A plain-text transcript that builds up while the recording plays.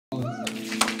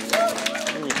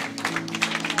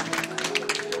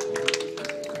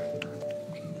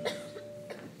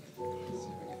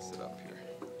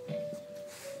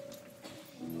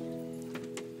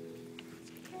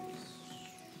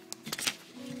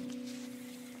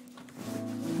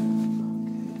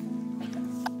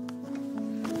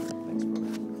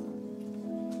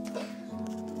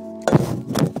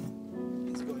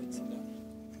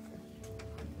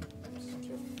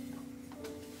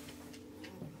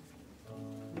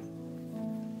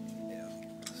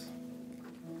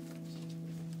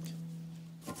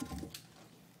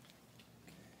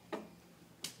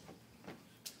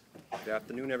Good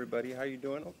afternoon, everybody. How you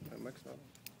doing? Oh, my mic's not on.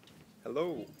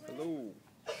 Hello, hello,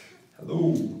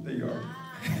 hello. There you are.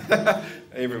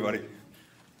 Hey, everybody.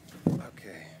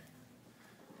 Okay.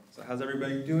 So how's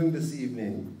everybody doing this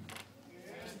evening?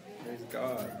 Praise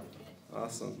God.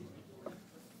 Awesome.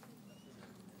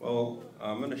 Well,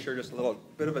 I'm going to share just a little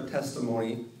bit of a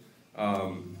testimony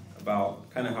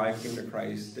about kind of how I came to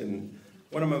Christ and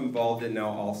what I'm involved in now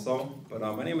also. But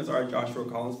my name is R.Joshua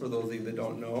for those of you that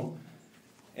don't know.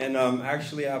 And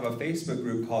actually, I have a Facebook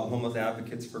group called Homeless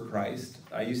Advocates for Christ.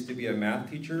 I used to be a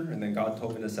math teacher, and then God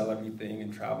told me to sell everything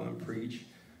and travel and preach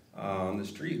on the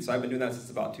streets. So I've been doing that since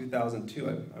about 2002.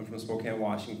 I'm from Spokane,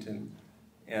 Washington.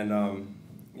 And, I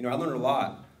learned a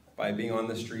lot by being on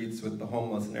the streets with the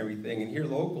homeless and everything. And here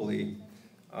locally,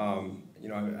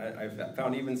 I've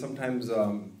found even sometimes,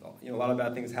 a lot of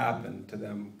bad things happen to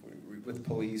them with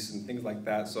police and things like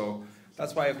that. So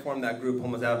that's why I formed that group,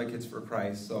 Homeless Advocates for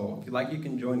Christ. So if you like, you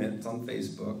can join it. It's on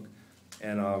Facebook.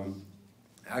 And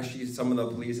actually, some of the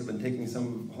police have been taking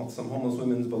some homeless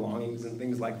women's belongings and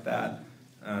things like that.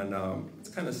 And it's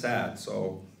kind of sad.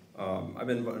 So I've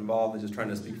been involved in just trying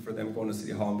to speak for them, going to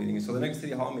City Hall meetings. So the next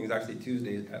City Hall meeting is actually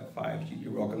Tuesday at 5.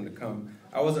 You're welcome to come.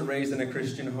 I wasn't raised in a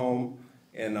Christian home,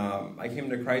 and I came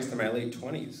to Christ in my late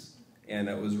 20s. And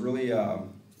it was really, I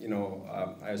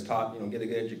was taught, get a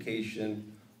good education,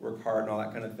 work hard and all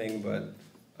that kind of thing, but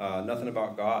nothing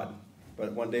about God.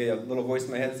 But one day a little voice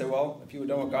in my head said, well, if you had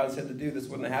done what God said to do, this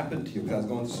wouldn't have happened to you, because I was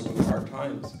going through some really hard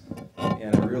times.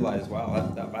 And I realized,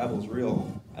 wow, that Bible's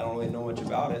real. I don't really know much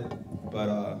about it,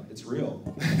 but it's real.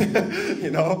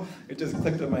 It just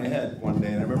clicked in my head one day.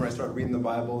 And I remember I started reading the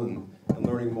Bible and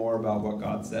learning more about what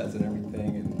God says and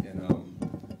everything. And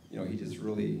he just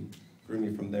really grew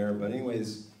me from there. But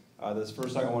anyways, this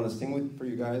first song I want to sing for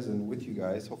you guys and with you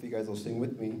guys, hopefully you guys will sing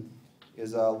with me,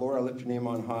 is Lord, I Lift Your Name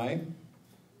on High.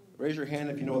 Raise your hand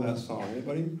if you know that song.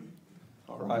 Anybody?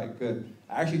 All right, good.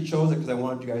 I actually chose it because I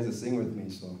wanted you guys to sing with me,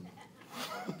 so.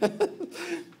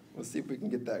 Let's see if we can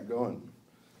get that going.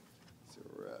 Let's see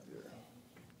where we're at here.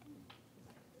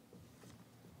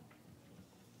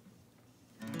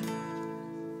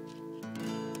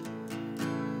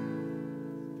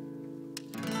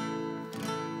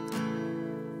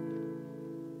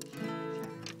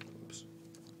 Oops.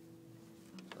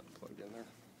 It's not plugged in there.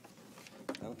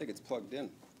 I don't think it's plugged in.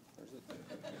 Where's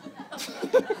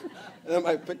it? And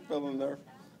my pick fell in there.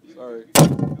 Sorry.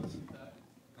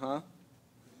 Huh?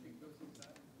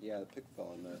 Yeah, the pick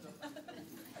fell in there.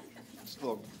 Just a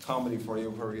little comedy for you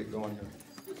before we get going here.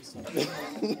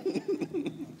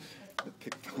 The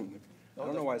pick fell in there. I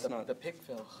don't know why it's not. The pick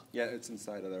fell. Yeah, it's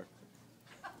inside of there.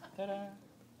 Ta-da.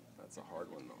 That's a hard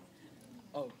one,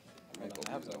 though. Oh.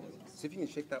 I have that one. See if you can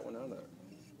shake that one out of there.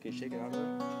 Can you shake it out of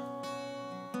there?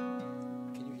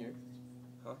 Can you hear?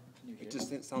 Huh? Can you hear?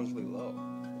 It sounds really low.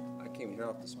 I can't even hear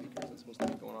off the speaker. Is it supposed to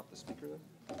be going off the speaker there?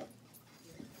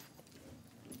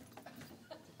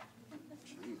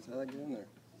 Jeez, how did I get in there?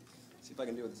 See if I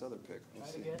can do it with this other pick. Try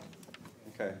it again.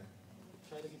 Okay.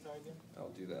 Try the guitar again. I'll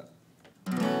do that.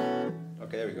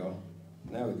 Okay, there we go.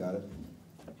 Now we got it.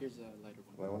 Here's a lighter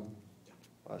one. My one?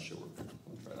 Well, that should work.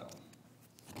 We'll try that one.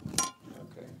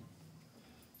 Okay.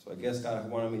 So I guess God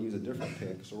wanted me to use a different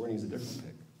pick, so we're going to use a different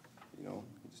pick. You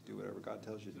just do whatever God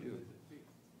tells you to do.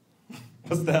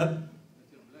 What's that?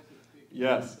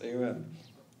 Yes, amen.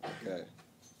 Okay. Let's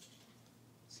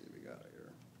see what we got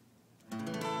here.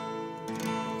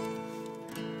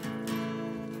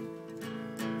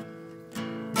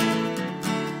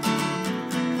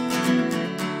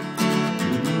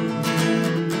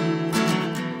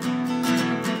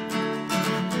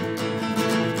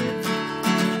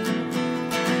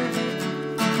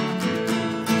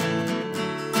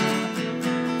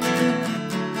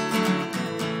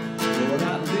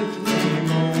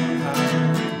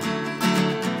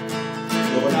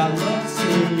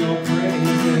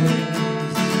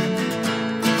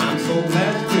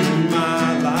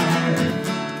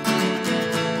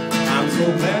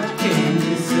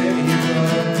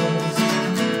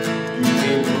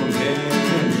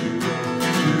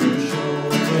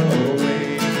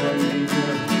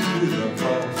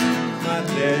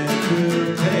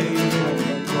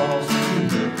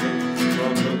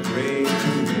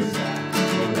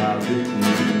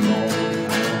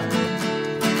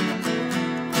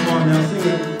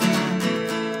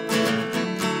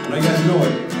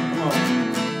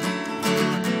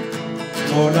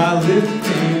 Lord, I lift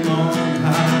him on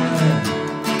high.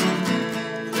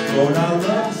 Lord, I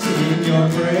love to sing your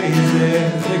praises.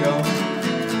 There you go.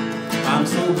 I'm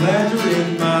so glad you're in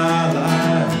my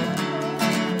life.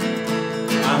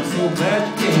 I'm so glad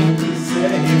you came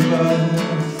save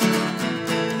us.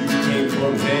 You came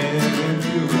from heaven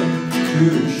to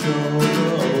show the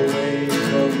way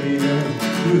from the earth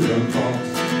to the cross.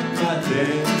 My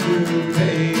debt to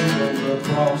pay from the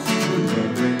cross to the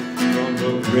grave, from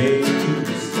the grave to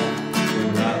the sky.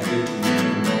 Will I lift you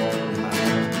on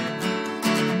high?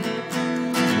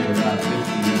 Will I lift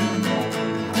you on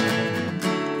high?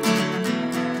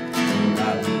 Will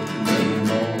I lift your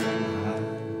name on high?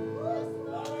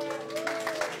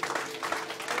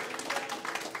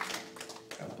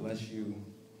 God bless you.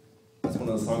 That's one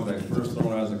of the songs I first learned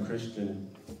when I was a Christian.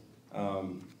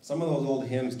 Some of those old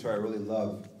hymns too I really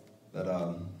love. That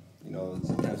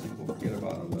sometimes people forget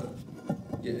about them. But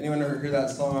anyone ever hear that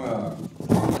song?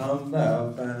 Come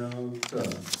thou fount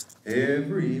of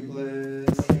every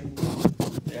blessing.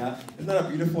 Yeah, isn't that a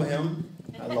beautiful hymn?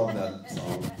 I love that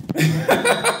song.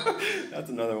 That's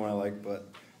another one I like.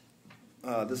 But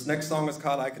this next song is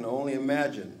called "I Can Only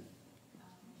Imagine."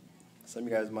 Some of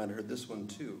you guys might have heard this one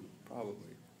too,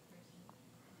 probably.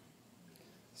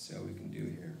 Let's see how we can do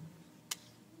here.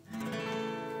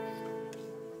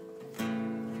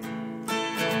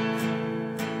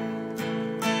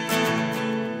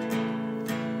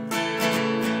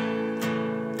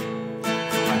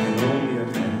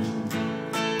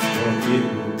 It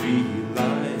will be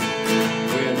like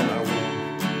when I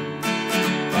walk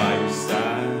by your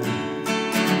side. I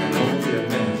can only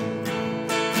imagine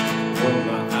what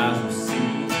my eyes will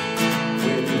see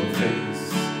when your face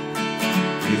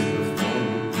is before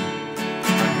me.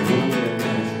 I can only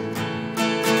imagine.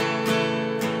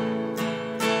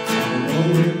 I can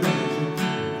only imagine.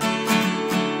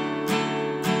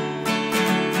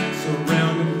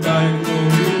 Surrounded by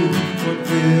glory, what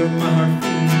will my heart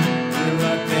feel? Will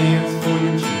I dance for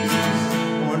you, Jesus?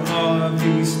 On all of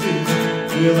you we stand.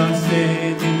 Will I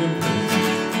stand in your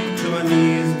presence? To my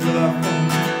knees will I fall?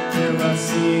 Will I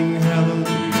sing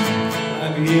hallelujah? Will I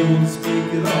be able to speak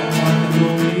it all? I can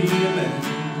only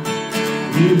imagine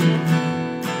you.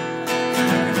 I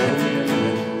can only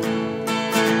imagine.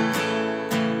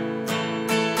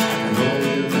 I can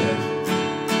only imagine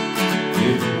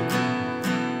you.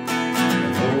 I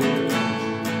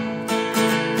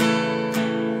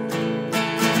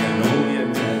can only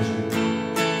imagine.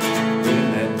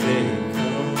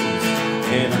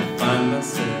 And I find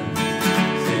myself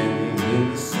standing in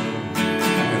the sun. I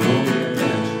can only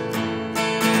imagine,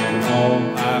 and all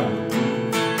I would do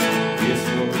is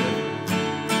forever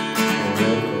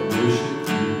worship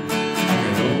you. I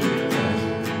can only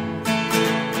imagine.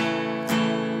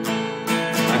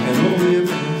 I can only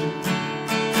imagine.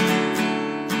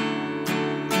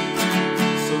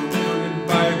 Surrounded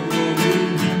by glory,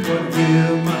 what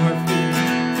will my heart feel?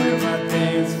 Will I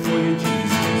dance for you,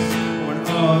 Jesus? On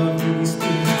all of you we stand.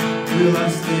 Will I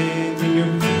stand in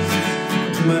your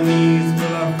presence? To my knees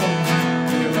will I fall?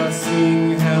 Will I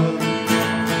sing hallelujah?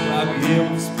 Will I be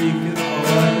able to speak it all?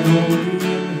 I can only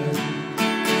imagine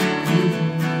you.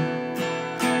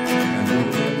 I can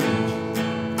only imagine.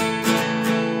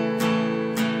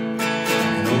 I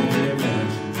can only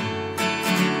imagine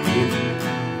you.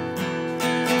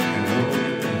 I can only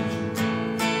imagine.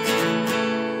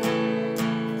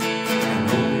 I can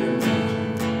only imagine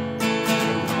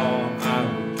all I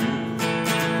would do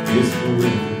is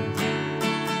forever,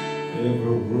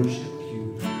 ever worship you.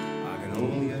 I can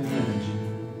only imagine.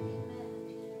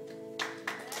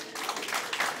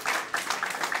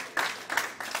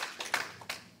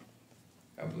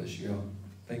 God bless you all.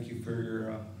 Thank you for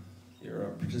your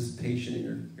participation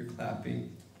and your clapping.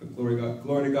 But glory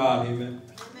to God, amen.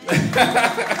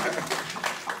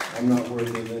 I'm not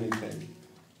worthy of anything.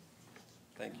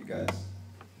 Thank you guys.